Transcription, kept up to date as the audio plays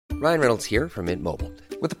Ryan Reynolds here from Mint Mobile.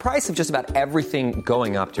 With the price of just about everything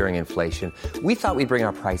going up during inflation, we thought we'd bring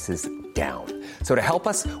our prices down. So to help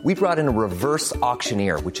us, we brought in a reverse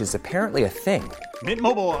auctioneer, which is apparently a thing. Mint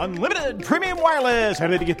Mobile Unlimited Premium Wireless. How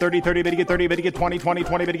to get 30, 30, bit to get 30, bit to get 20, 20,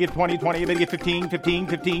 20, bit to get 20, 20, bit to get 15, 15,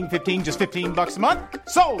 15, 15, just $15 a month?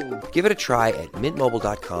 Sold! Give it a try at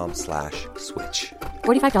mintmobile.com/switch.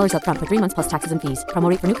 $45 up front for 3 months plus taxes and fees. Promo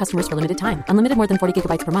rate for new customers for limited time. Unlimited more than 40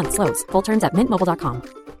 gigabytes per month. Slows full terms at mintmobile.com.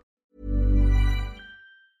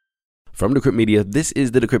 From Decrypt Media, this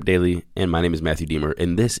is the Decrypt Daily, and my name is Matthew Deemer,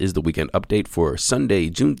 and this is the weekend update for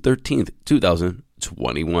Sunday, June 13th,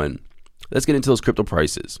 2021. Let's get into those crypto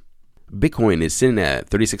prices. Bitcoin is sitting at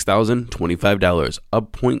 $36,025,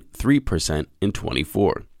 up 0.3% in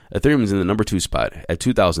 24. Ethereum is in the number 2 spot at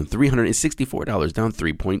 $2,364, down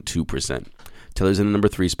 3.2%. Tether's in the number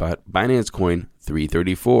 3 spot. Binance Coin,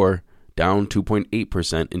 $334, down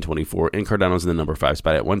 2.8% in 24, and Cardano's in the number 5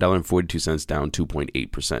 spot at $1.42, down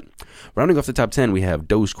 2.8%. Rounding off the top 10, we have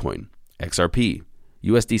Dogecoin, XRP,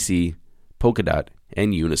 USDC, Polkadot,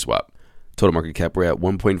 and Uniswap. Total market cap, we're at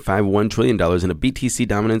 $1.51 trillion and a BTC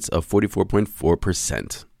dominance of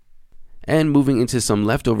 44.4%. And moving into some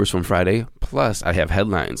leftovers from Friday, plus I have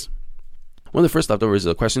headlines. One of the first leftovers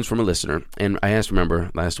is questions from a listener, and I asked,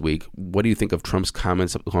 remember, last week, what do you think of Trump's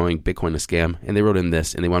comments calling Bitcoin a scam? And they wrote in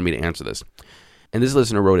this, and they wanted me to answer this. And this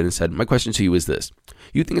listener wrote in and said, my question to you is this.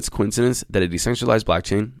 You think it's a coincidence that a decentralized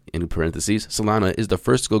blockchain, in parentheses, Solana, is the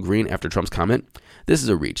first to go green after Trump's comment? This is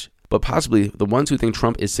a reach. But possibly the ones who think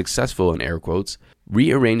Trump is successful, in air quotes,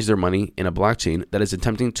 rearrange their money in a blockchain that is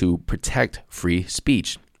attempting to protect free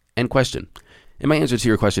speech. End question. And my answer to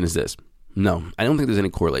your question is this. No, I don't think there's any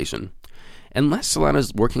correlation. Unless Solana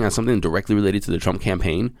is working on something directly related to the Trump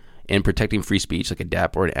campaign and protecting free speech, like a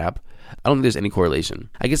DApp or an app, I don't think there's any correlation.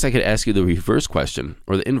 I guess I could ask you the reverse question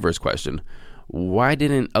or the inverse question. Why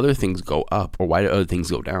didn't other things go up, or why did other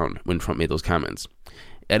things go down when Trump made those comments?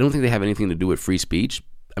 I don't think they have anything to do with free speech.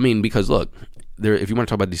 I mean, because look, if you want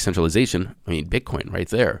to talk about decentralization, I mean, Bitcoin right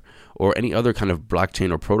there, or any other kind of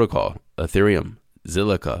blockchain or protocol, Ethereum,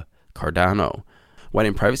 Zilliqa, Cardano. Why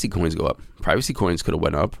didn't privacy coins go up? Privacy coins could have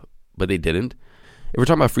went up, but they didn't. If we're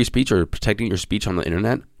talking about free speech or protecting your speech on the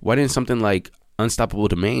internet, why didn't something like unstoppable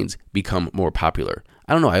domains become more popular?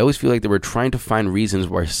 I don't know. I always feel like they were trying to find reasons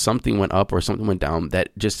where something went up or something went down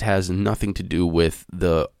that just has nothing to do with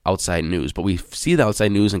the outside news. But we see the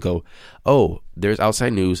outside news and go, oh, there's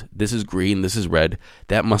outside news. This is green. This is red.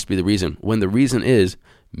 That must be the reason. When the reason is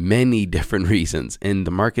many different reasons. And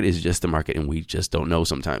the market is just the market, and we just don't know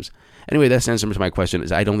sometimes. Anyway, that's the answer to my question.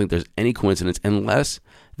 Is I don't think there's any coincidence unless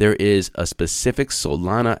there is a specific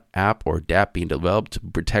Solana app or DApp being developed to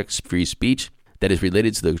protect free speech that is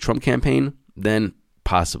related to the Trump campaign, then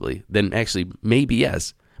possibly. Then actually, maybe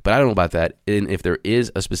yes. But I don't know about that. And if there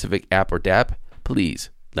is a specific app or DApp, please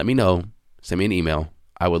let me know. Send me an email.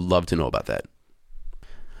 I would love to know about that.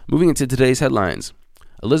 Moving into today's headlines.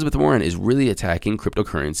 Elizabeth Warren is really attacking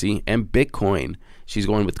cryptocurrency and Bitcoin. She's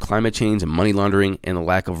going with climate change and money laundering and the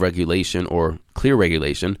lack of regulation or clear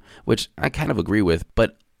regulation, which I kind of agree with,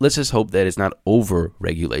 but let's just hope that it's not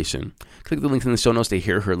over-regulation. Click the link in the show notes to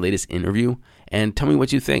hear her latest interview and tell me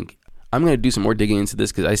what you think. I'm going to do some more digging into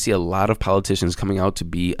this because I see a lot of politicians coming out to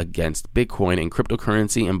be against Bitcoin and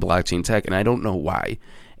cryptocurrency and blockchain tech, and I don't know why.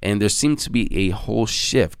 And there seems to be a whole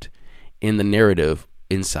shift in the narrative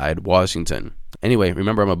inside Washington. Anyway,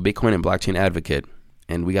 remember, I'm a Bitcoin and blockchain advocate,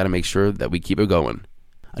 and we got to make sure that we keep it going.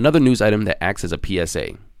 Another news item that acts as a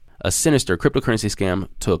PSA. A sinister cryptocurrency scam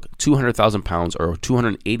took 200,000 pounds or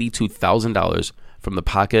 $282,000 from the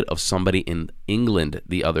pocket of somebody in England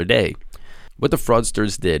the other day. What the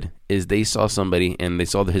fraudsters did is they saw somebody and they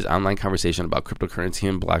saw his online conversation about cryptocurrency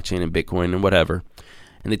and blockchain and Bitcoin and whatever,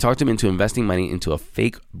 and they talked him into investing money into a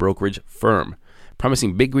fake brokerage firm,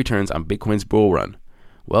 promising big returns on Bitcoin's bull run.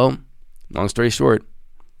 Well, long story short,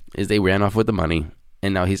 is they ran off with the money,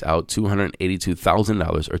 and now he's out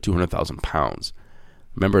 $282,000 or 200,000 pounds.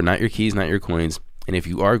 Remember, not your keys, not your coins. And if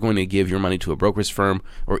you are going to give your money to a brokerage firm,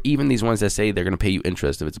 or even these ones that say they're going to pay you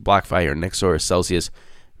interest, if it's BlockFi or Nexo or Celsius,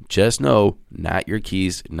 just know, not your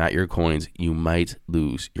keys, not your coins. You might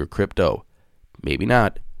lose your crypto. Maybe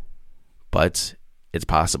not, but it's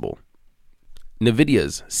possible.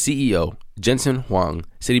 NVIDIA's CEO, Jensen Huang,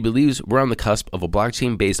 said he believes we're on the cusp of a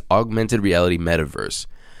blockchain-based augmented reality metaverse.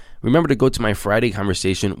 Remember to go to my Friday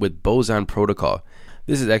conversation with Boson Protocol.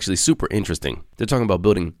 This is actually super interesting. They're talking about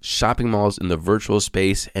building shopping malls in the virtual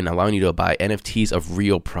space and allowing you to buy NFTs of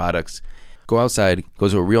real products. Go outside, go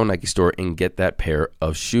to a real Nike store, and get that pair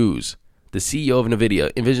of shoes. The CEO of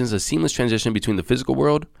NVIDIA envisions a seamless transition between the physical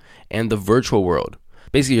world and the virtual world.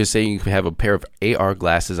 Basically, you're saying you can have a pair of AR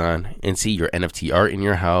glasses on and see your NFT art in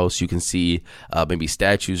your house. You can see maybe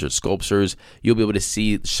statues or sculptures. You'll be able to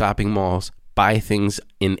see shopping malls, buy things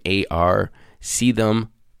in AR, see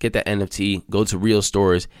them, get that NFT, go to real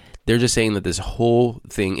stores. They're just saying that this whole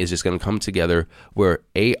thing is just going to come together where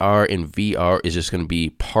AR and VR is just going to be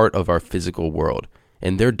part of our physical world.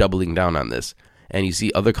 And they're doubling down on this. And you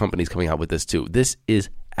see other companies coming out with this too. This is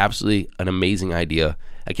absolutely an amazing idea.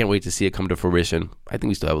 I can't wait to see it come to fruition. I think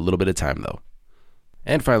we still have a little bit of time though.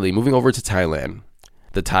 And finally, moving over to Thailand.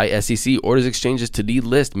 The Thai SEC orders exchanges to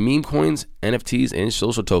delist meme coins, NFTs, and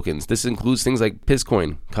social tokens. This includes things like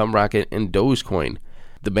Pisscoin, Cumrocket, and Dogecoin.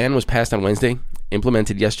 The ban was passed on Wednesday,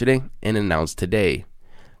 implemented yesterday, and announced today.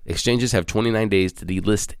 Exchanges have 29 days to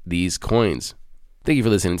delist these coins. Thank you for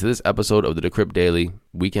listening to this episode of the Decrypt Daily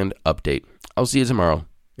Weekend Update. I'll see you tomorrow,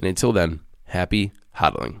 and until then, happy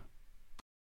hodling.